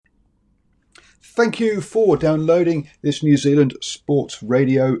Thank you for downloading this New Zealand Sports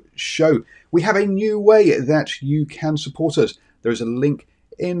Radio show. We have a new way that you can support us. There is a link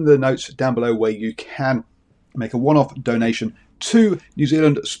in the notes down below where you can make a one-off donation to New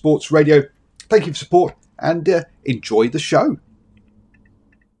Zealand Sports Radio. Thank you for support and enjoy the show.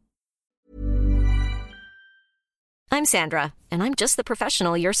 I'm Sandra, and I'm just the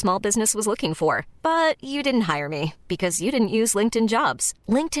professional your small business was looking for. But you didn't hire me because you didn't use LinkedIn Jobs.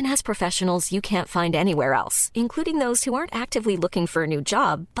 LinkedIn has professionals you can't find anywhere else, including those who aren't actively looking for a new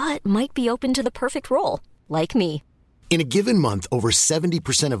job, but might be open to the perfect role, like me. In a given month, over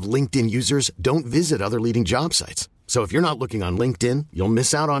 70% of LinkedIn users don't visit other leading job sites. So if you're not looking on LinkedIn, you'll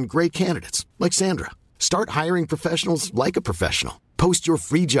miss out on great candidates like Sandra. Start hiring professionals like a professional. Post your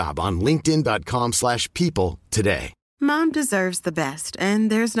free job on linkedin.com/people today. Mom deserves the best, and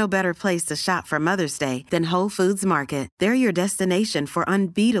there's no better place to shop for Mother's Day than Whole Foods Market. They're your destination for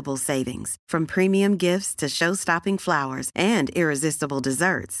unbeatable savings, from premium gifts to show-stopping flowers and irresistible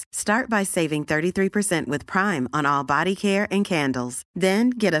desserts. Start by saving 33% with Prime on all body care and candles.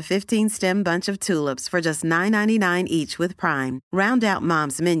 Then get a 15-stem bunch of tulips for just $9.99 each with Prime. Round out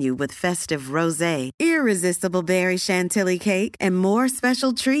Mom's menu with festive rosé, irresistible berry chantilly cake, and more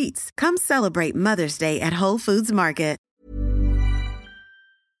special treats. Come celebrate Mother's Day at Whole Foods Market.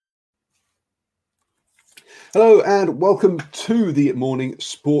 Hello and welcome to the morning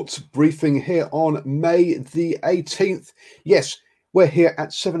sports briefing here on May the 18th. Yes, we're here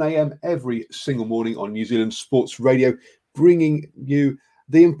at 7 a.m. every single morning on New Zealand Sports Radio, bringing you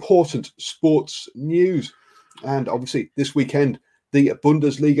the important sports news. And obviously this weekend, the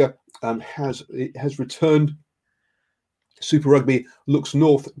Bundesliga has returned. Super Rugby looks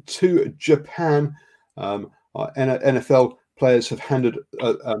north to Japan. NFL players have handed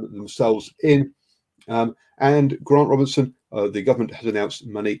themselves in. And Grant Robertson, the government has announced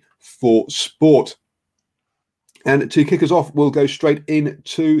money for sport. And to kick us off, we'll go straight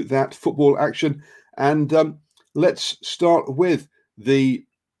into that football action. And let's start with the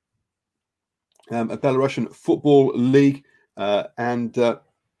Belarusian Football League.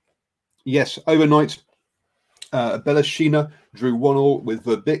 Yes, overnight, Belashina drew 1-1 with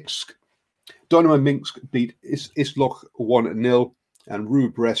Verbitsk. Dynamo Minsk beat Islok 1-0, and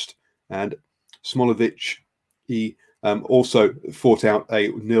Rue Brest and Smolovich, he also fought out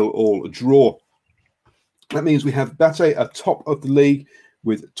a 0-0 draw. That means we have Bate atop of the league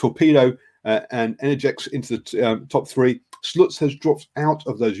with Torpedo and Energex into the top three. Sluts has dropped out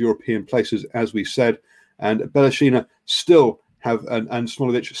of those European places, as we said, and Belashina still have, and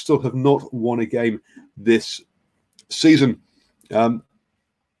Smolovich still have not won a game this season. But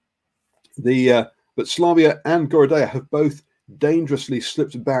Slavia and Gorodeya have both dangerously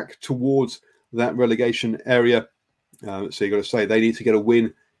slipped back towards that relegation area. So you've got to say they need to get a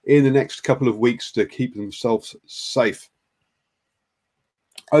win in the next couple of weeks to keep themselves safe.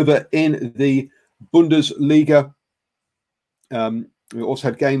 Over in the Bundesliga, we also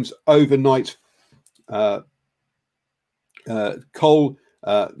had games overnight. Cole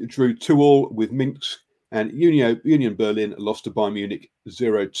drew 2-2 with Minsk, and Union Berlin lost to Bayern Munich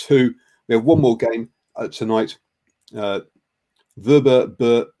 0-2. We have one more game tonight. Werder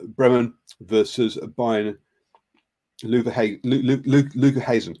Bremen versus Bayern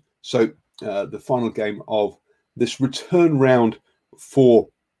Leverkusen. So the final game of this return round for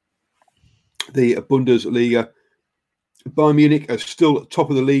the Bundesliga. Bayern Munich are still top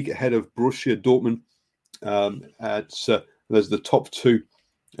of the league ahead of Borussia Dortmund. There's the top two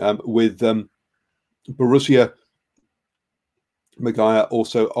with Borussia Magaya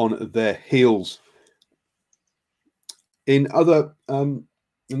also on their heels. In other, and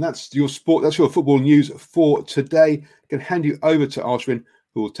that's your sport, that's your football news for today. I can hand you over to Ashwin,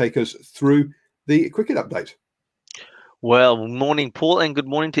 who will take us through the cricket update. Well, morning, Paul, and good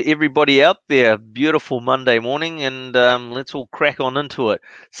morning to everybody out there. Beautiful Monday morning, and let's all crack on into it.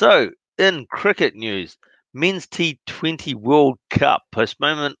 So, in cricket news, Men's T20 World Cup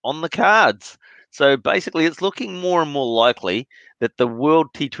postponement on the cards. So basically, it's looking more and more likely that the World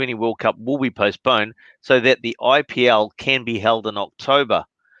T20 World Cup will be postponed so that the IPL can be held in October.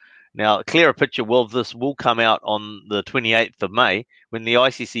 Now, a clearer picture of this will come out on the 28th of May when the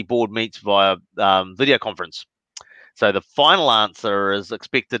ICC board meets via video conference. So the final answer is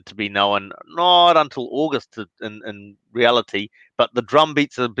expected to be known not until August in reality, but the drum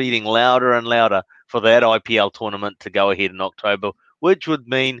beats are beating louder and louder for that IPL tournament to go ahead in October, which would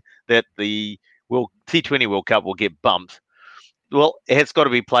mean that the T20 World Cup will get bumped. Well, it's got to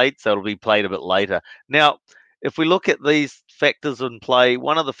be played, so it'll be played a bit later. Now, if we look at these factors in play,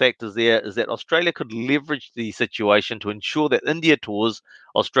 one of the factors there is that Australia could leverage the situation to ensure that India tours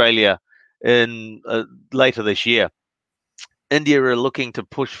Australia in later this year. India are looking to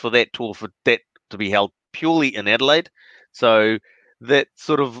push for that tour for that to be held purely in Adelaide. So that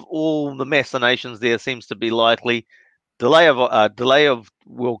sort of all the machinations there seems to be likely. Delay of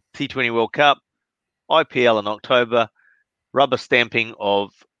T20 World Cup, IPL in October, rubber stamping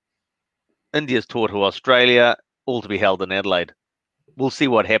of India's tour to Australia, all to be held in Adelaide. We'll see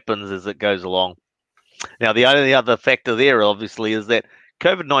what happens as it goes along. Now, the only other factor there, obviously, is that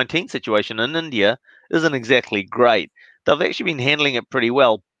COVID-19 situation in India isn't exactly great. They've actually been handling it pretty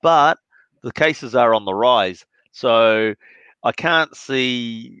well, but the cases are on the rise. So I can't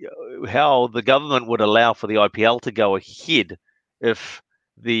see how the government would allow for the IPL to go ahead if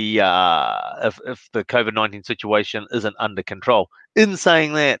the COVID-19 situation isn't under control. In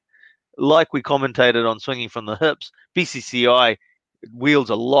saying that, like we commentated on Swinging from the Hips, BCCI wields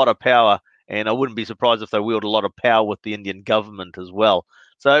a lot of power, and I wouldn't be surprised if they wield a lot of power with the Indian government as well.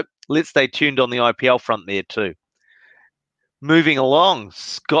 So let's stay tuned on the IPL front there too. Moving along,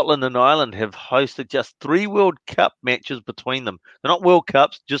 Scotland and Ireland have hosted just 3 World Cup matches between them. They're not World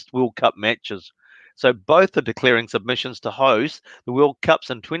Cups, just World Cup matches. So both are declaring submissions to host the World Cups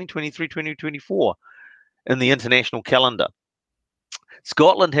in 2023-2024 in the international calendar.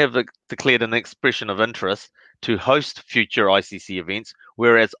 Scotland have declared an expression of interest to host future ICC events,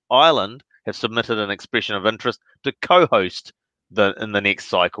 whereas Ireland have submitted an expression of interest to co-host in the next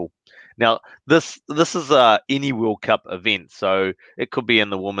cycle. Now, this is any World Cup event, so it could be in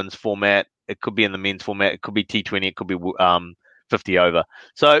the women's format, it could be in the men's format, it could be T20, it could be 50 over.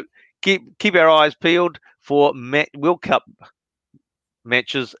 So keep our eyes peeled for World Cup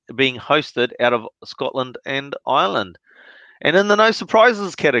matches being hosted out of Scotland and Ireland. And in the no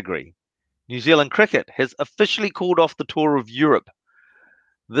surprises category, New Zealand Cricket has officially called off the tour of Europe.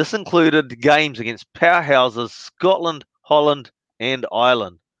 This included games against powerhouses Scotland, Holland, and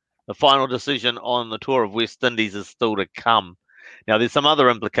Ireland. The final decision on the tour of West Indies is still to come. Now, there's some other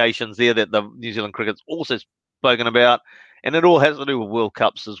implications there that the New Zealand Cricket's also spoken about, and it all has to do with World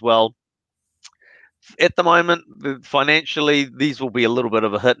Cups as well. At the moment, financially, these will be a little bit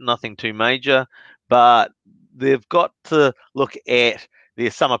of a hit, nothing too major, but they've got to look at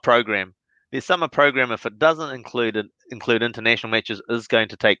their summer program. Their summer program, if it doesn't include international matches, is going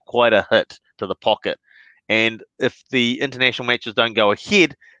to take quite a hit to the pocket. And if the international matches don't go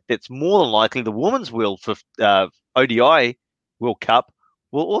ahead, that's more than likely the Women's ODI World Cup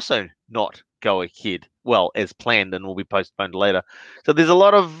will also not go ahead, well, as planned, and will be postponed later. So there's a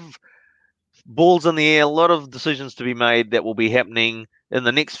lot of balls in the air, a lot of decisions to be made that will be happening in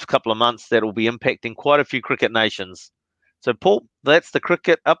the next couple of months that will be impacting quite a few cricket nations. So, Paul, that's the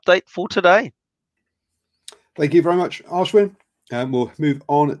cricket update for today. Thank you very much, Ashwin. We'll move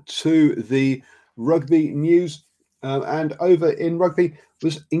on to the rugby news. And over in rugby,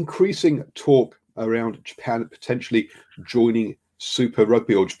 there's increasing talk around Japan potentially joining Super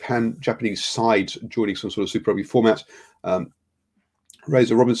Rugby, or Japanese sides joining some sort of Super Rugby format.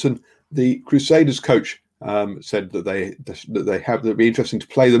 Razor Robinson, the Crusaders coach, said that they'd be interesting to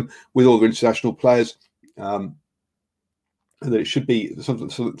play them with all the international players, and that it should be something.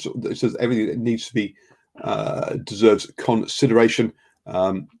 So it says everything that needs to be deserves consideration.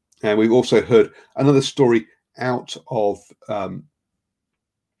 And we've also heard another story out of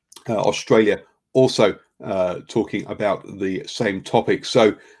Australia, also talking about the same topic.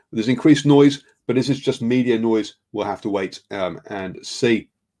 So there's increased noise, but is this just media noise? We'll have to wait and see.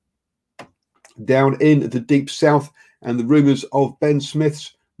 Down in the deep south, and the rumours of Ben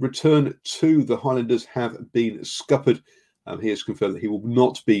Smith's return to the Highlanders have been scuppered. He has confirmed that he will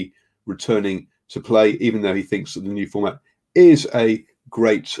not be returning to play, even though he thinks that the new format is a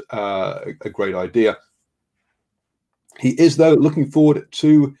great idea. He is, though, looking forward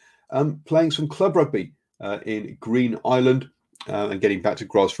to playing some club rugby in Green Island and getting back to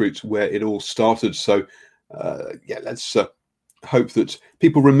grassroots where it all started. So, let's hope that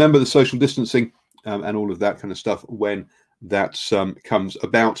people remember the social distancing and all of that kind of stuff when that comes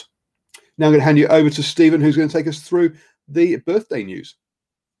about. Now I'm going to hand you over to Stephen, who's going to take us through the birthday news.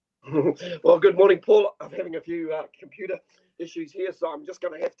 Well, good morning, Paul. I'm having a few computer issues here, so I'm just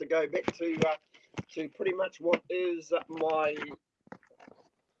going to have to go back to pretty much what is my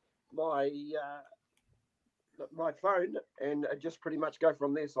phone and just pretty much go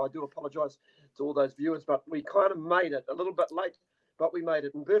from there. So I do apologise to all those viewers, but we kind of made it a little bit late, but we made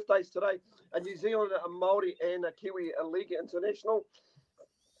it. And birthdays today: a New Zealand, a Māori, and a Kiwi League International.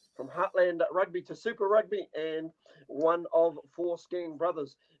 From Heartland Rugby to Super Rugby, and one of 4 skiing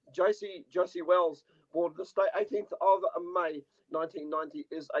brothers. Josie Wells, born this day, 18th of May 1990,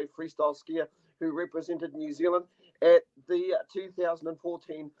 is a freestyle skier who represented New Zealand at the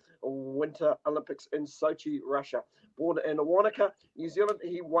 2014 Winter Olympics in Sochi, Russia. Born in Wanaka, New Zealand,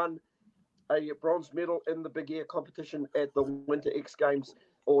 he won a bronze medal in the big air competition at the Winter X Games,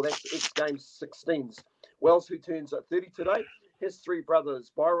 or that's X Games 16s. Wells, who turns 30 today, has three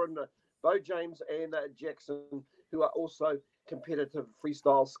brothers, Byron, Bo James, and Jackson, who are also competitive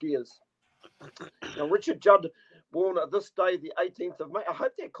freestyle skiers. Now, Richard Judd, born this day, the 18th of May. I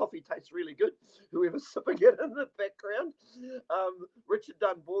hope that coffee tastes really good, whoever's sipping it in the background. Richard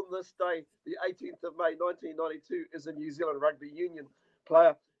Judd, born this day, the 18th of May, 1992, is a New Zealand rugby union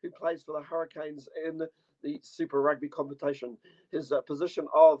player who plays for the Hurricanes in the Super Rugby competition. His position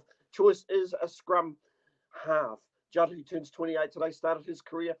of choice is a scrum half. Judd, who turns 28 today, started his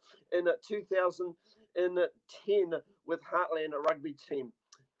career in 2010 with Heartland Rugby Team,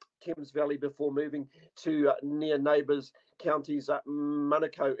 Thames Valley, before moving to near neighbours counties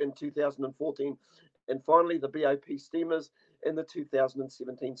Manukau in 2014, and finally the BOP Steamers in the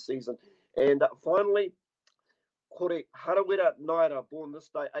 2017 season. And finally, Kore Harawira Naira, born this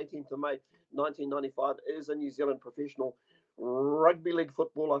day, 18th of May, 1995, is a New Zealand professional rugby league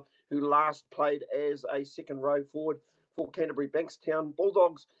footballer who last played as a second row forward for Canterbury Bankstown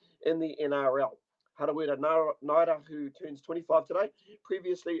Bulldogs in the NRL. Harawira Naira, who turns 25 today,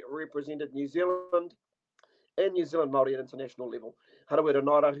 previously represented New Zealand and New Zealand Māori at international level. Harawira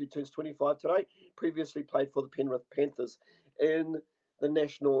Naira, who turns 25 today, previously played for the Penrith Panthers in the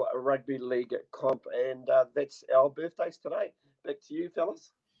National Rugby League comp. And that's our birthdays today. Back to you,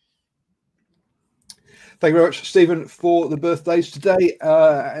 fellas. Thank you very much, Stephen, for the birthdays today.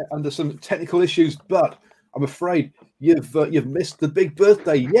 Under some technical issues, but I'm afraid you've missed the big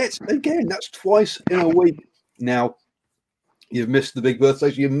birthday yet again. That's twice in a week now. You've missed the big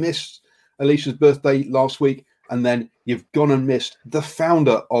birthdays. You missed Alicia's birthday last week, and then you've gone and missed the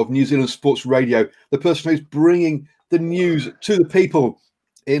founder of New Zealand Sports Radio, the person who's bringing the news to the people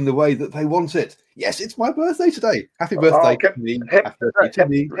in the way that they want it. Yes, it's my birthday today. Happy birthday to me. Happy birthday to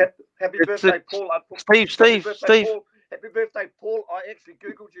me. Happy birthday, Paul. Steve. Happy birthday, Paul. I actually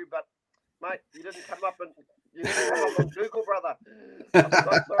Googled you, but mate, you didn't come up on Google, brother. I'm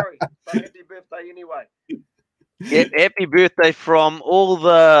so sorry. So happy birthday anyway. Yeah, happy birthday from all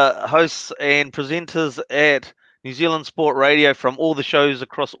the hosts and presenters at New Zealand Sport Radio from all the shows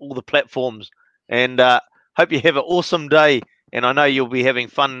across all the platforms. And hope you have an awesome day. And I know you'll be having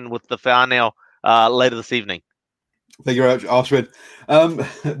fun with the whānau later this evening. Thank you very much, Ashwin.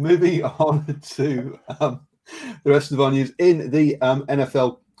 Moving on to the rest of our news. In the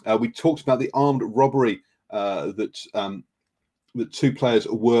NFL, we talked about the armed robbery that two players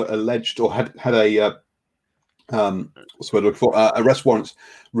were alleged or had a arrest warrants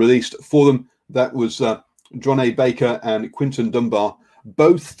released for them. That was John A. Baker and Quinton Dunbar.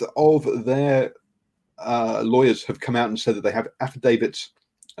 Both of their lawyers have come out and said that they have affidavits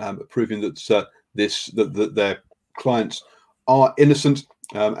proving that that their clients are innocent,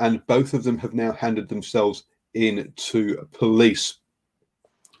 and both of them have now handed themselves in to police.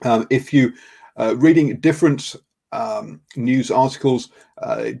 If you reading different news articles,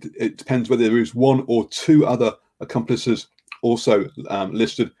 it depends whether there is one or two other accomplices also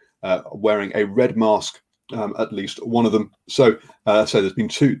listed wearing a red mask, at least one of them. So there's been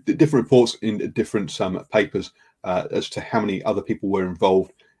two different reports in different papers as to how many other people were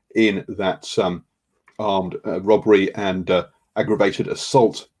involved in that armed robbery and aggravated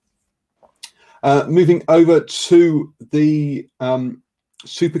assault. Moving over to the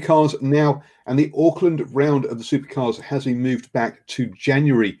supercars now, and the Auckland round of the supercars has been moved back to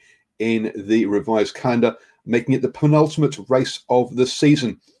January in the revised calendar, making it the penultimate race of the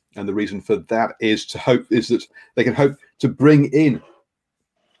season. And the reason for that is that they can hope to bring in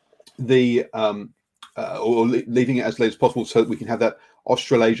the or leaving it as late as possible so that we can have that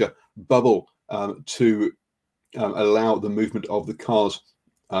Australasia bubble to allow the movement of the cars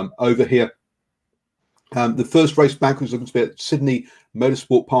over here. The first race back was looking to be at Sydney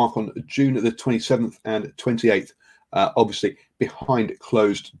Motorsport Park on June the 27th and 28th, obviously behind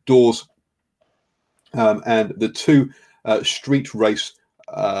closed doors. And the two street race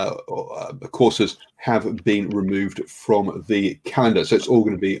courses have been removed from the calendar. So it's all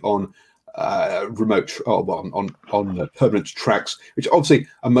going to be on on permanent tracks, which obviously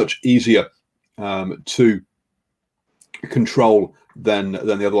are much easier to control than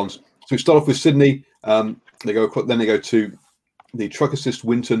the other ones. So we start off with Sydney. They go to the Truck Assist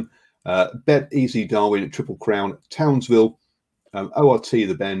Winton, Bet Easy Darwin, Triple Crown, Townsville, ORT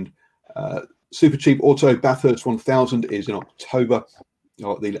The Bend, Super Cheap Auto Bathurst 1000 is in October,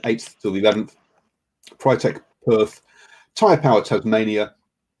 or the 8th till the 11th. Prytech Perth, Tyre Power Tasmania,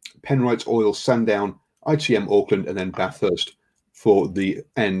 Penrite's Oil Sandown, ITM Auckland, and then Bathurst for the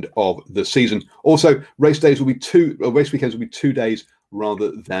end of the season. Also, race weekends will be 2 days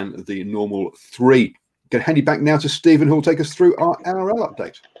rather than the normal 3. Going to hand you back now to Stephen, who will take us through our NRL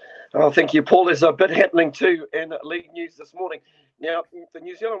update. Oh, thank you, Paul. There's a bit happening too in league news this morning. Now, the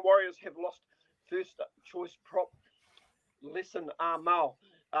New Zealand Warriors have lost first choice prop Lesson Armal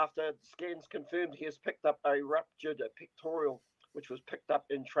after scans confirmed he has picked up a ruptured pectoral, which was picked up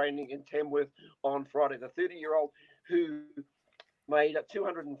in training in Tamworth on Friday. The 30-year-old, who made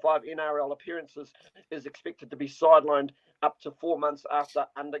 205 NRL appearances, is expected to be sidelined up to 4 months after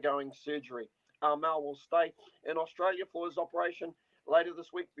undergoing surgery. Armal will stay in Australia for his operation later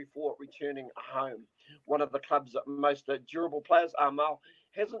this week before returning home. One of the club's most durable players, Armal,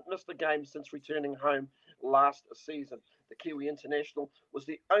 hasn't missed a game since returning home last season. The Kiwi international was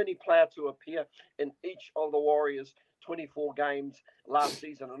the only player to appear in each of the Warriors' 24 games last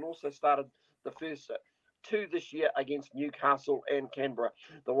season, and also started the first 2 this year against Newcastle and Canberra.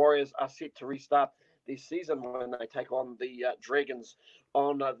 The Warriors are set to restart this season when they take on the Dragons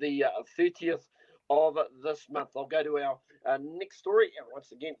on the 30th of this month. I'll go to our next story, and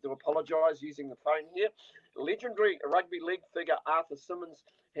once again to apologise using the phone here. Legendary rugby league figure Arthur Simmons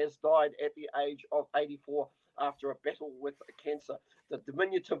has died at the age of 84 after a battle with cancer. The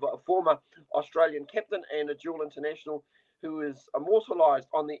diminutive former Australian captain and a dual international, who is immortalised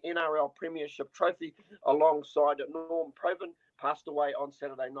on the NRL Premiership Trophy alongside Norm Provan, passed away on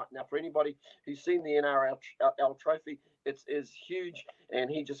Saturday night. Now, for anybody who's seen the NRL Trophy, it is huge, and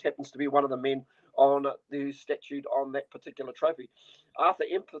he just happens to be one of the men on the statue on that particular trophy. Arthur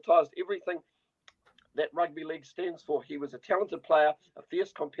emphatised everything that rugby league stands for. He was a talented player, a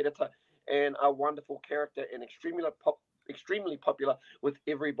fierce competitor, and a wonderful character, and extremely popular with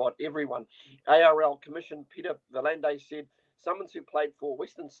everyone. ARL Commissioner Peter Valande said Simmons, who played for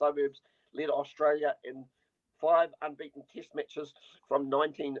Western Suburbs, led Australia in 5 unbeaten test matches from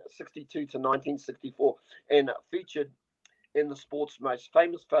 1962 to 1964 and featured in the sport's most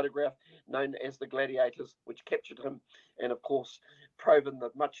famous photograph known as the Gladiators, which captured him and, of course, Provan, the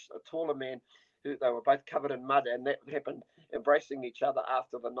much taller man, who they were both covered in mud, and that happened embracing each other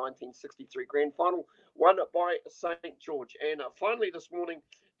after the 1963 grand final won by St. George. And finally this morning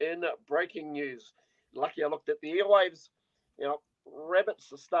in breaking news, lucky I looked at the airwaves,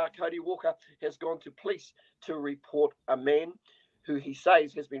 Rabbits star Cody Walker has gone to police to report a man who he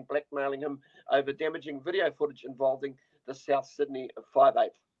says has been blackmailing him over damaging video footage involving the South Sydney 5-8.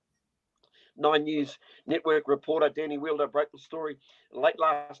 9 News Network reporter Danny Wilder broke the story late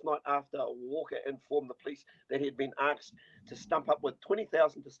last night after Walker informed the police that he had been asked to stump up with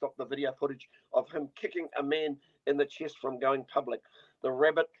 $20,000 to stop the video footage of him kicking a man in the chest from going public. The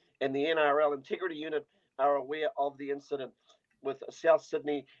Rabbit and the NRL Integrity Unit are aware of the incident, with South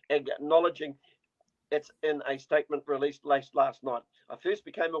Sydney acknowledging it's in a statement released late last night. I first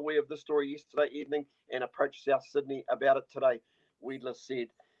became aware of this story yesterday evening and approached South Sydney about it today, Wheeler said.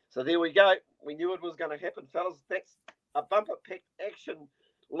 So there we go. We knew it was going to happen, fellas. That's a bumper-packed action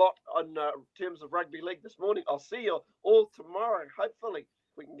lot on terms of rugby league this morning. I'll see you all tomorrow. Hopefully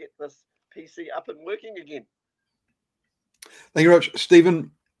we can get this PC up and working again. Thank you very much,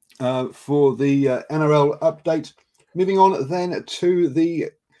 Stephen, for the NRL update. Moving on then to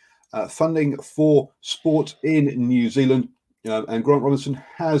the funding for sport in New Zealand. And Grant Robinson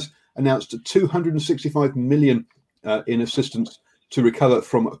has announced $265 million in assistance to recover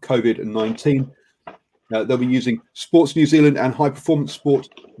from COVID-19. They'll be using Sports New Zealand and High Performance Sport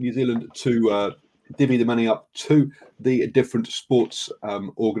New Zealand to divvy the money up to the different sports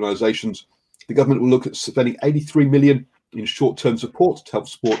organisations. The government will look at spending $83 million in short-term support to help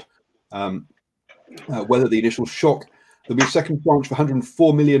sport weather the initial shock. There'll be a second tranche for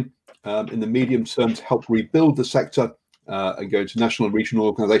 $104 million in the medium term to help rebuild the sector and go into national and regional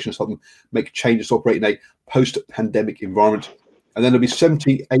organisations to help them make changes to operate in a post-pandemic environment. And then there'll be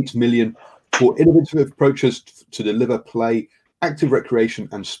 $78 million for innovative approaches to deliver play, active recreation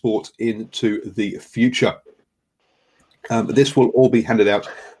and sport into the future. This will all be handed out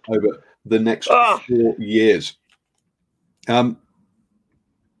over the next 4 years. Also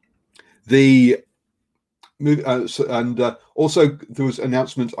there was an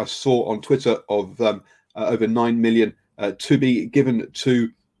announcement I saw on Twitter of over $9 million to be given to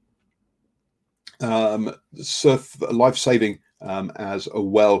surf life-saving as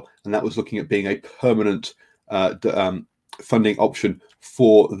well, and that was looking at being a permanent funding option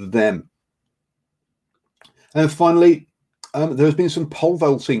for them. And finally, there's been some pole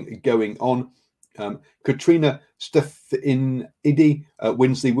vaulting going on. Katrina Stefanidi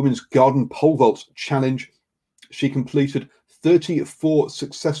wins the Women's Garden Pole Vault Challenge. She completed 34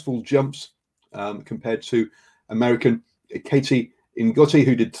 successful jumps compared to American Katie Ngozi,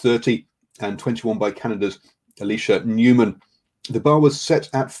 who did 30, and 21 by Canada's Alicia Newman. The bar was set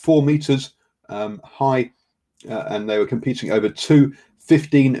at 4 meters high, and they were competing over 2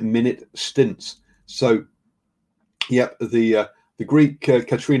 15-minute stints. So, the Greek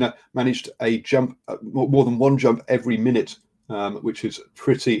Katrina managed a jump, more than one jump every minute, which is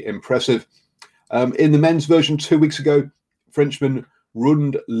pretty impressive. In the men's version 2 weeks ago, Frenchman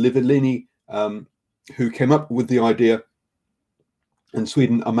Rund Livellini, who came up with the idea, and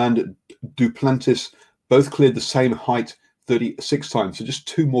Sweden Amanda Duplantis both cleared the same height 36 times, so just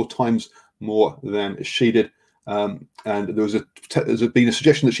 2 more times more than she did. And there's been a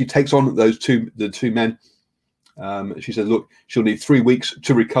suggestion that she takes on the two men. She said, look, she'll need 3 weeks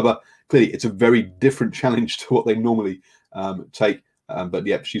to recover. Clearly, it's a very different challenge to what they normally take. But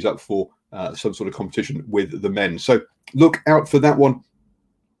yeah, she's up for some sort of competition with the men. So look out for that one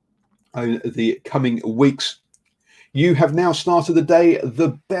in the coming weeks. You have now started the day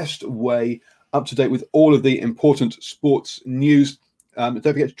the best way, up to date with all of the important sports news. Don't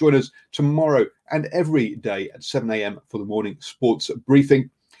forget to join us tomorrow and every day at 7 a.m. for the morning sports briefing.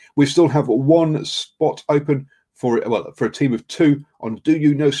 We still have one spot open for a team of 2 on Do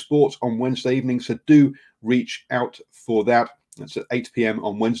You Know Sport on Wednesday evening. So do reach out for that. That's at 8 p.m.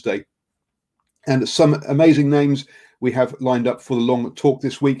 on Wednesday. And some amazing names we have lined up for the long talk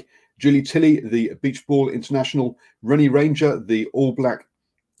this week. Julie Tilley, the Beach Ball International. Rennie Ranger, the All Black.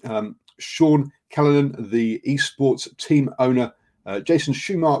 Sean Callanan, the esports team owner. Jason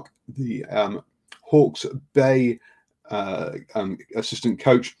Schumark, the Hawke's Bay assistant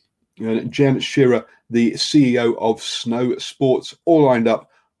coach. Jen Shearer, the CEO of Snow Sports, all lined up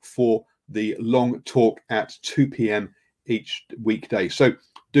for the long talk at 2 p.m. each weekday. So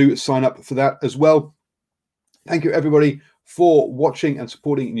do sign up for that as well. Thank you, everybody, for watching and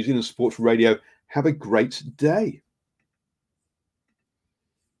supporting New Zealand Sports Radio. Have a great day.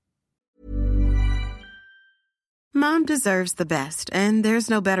 Mom deserves the best, and there's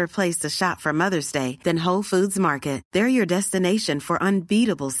no better place to shop for Mother's Day than Whole Foods Market. They're your destination for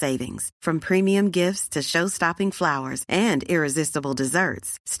unbeatable savings, from premium gifts to show-stopping flowers and irresistible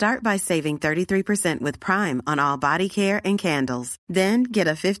desserts. Start by saving 33% with Prime on all body care and candles. Then get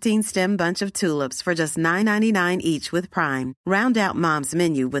a 15-stem bunch of tulips for just $9.99 each with Prime. Round out Mom's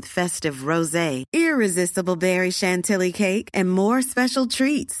menu with festive rosé, irresistible berry chantilly cake, and more special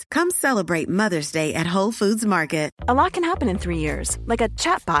treats. Come celebrate Mother's Day at Whole Foods Market. A lot can happen in 3 years, like a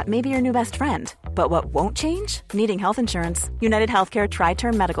chatbot may be your new best friend. But what won't change? Needing health insurance. United Healthcare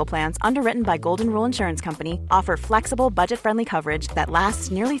Tri-Term Medical Plans, underwritten by Golden Rule Insurance Company, offer flexible, budget-friendly coverage that lasts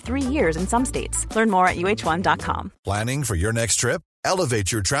nearly 3 years in some states. Learn more at UH1.com. Planning for your next trip?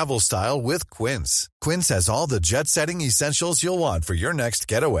 Elevate your travel style with Quince. Quince has all the jet-setting essentials you'll want for your next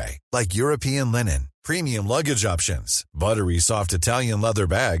getaway, like European linen, premium luggage options, buttery soft Italian leather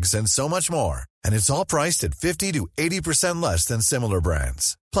bags, and so much more. And it's all priced at 50 to 80% less than similar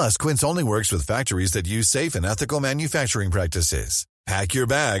brands. Plus, Quince only works with factories that use safe and ethical manufacturing practices. Pack your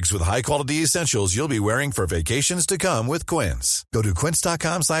bags with high-quality essentials you'll be wearing for vacations to come with Quince. Go to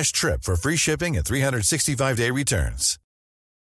quince.com/trip for free shipping and 365-day returns.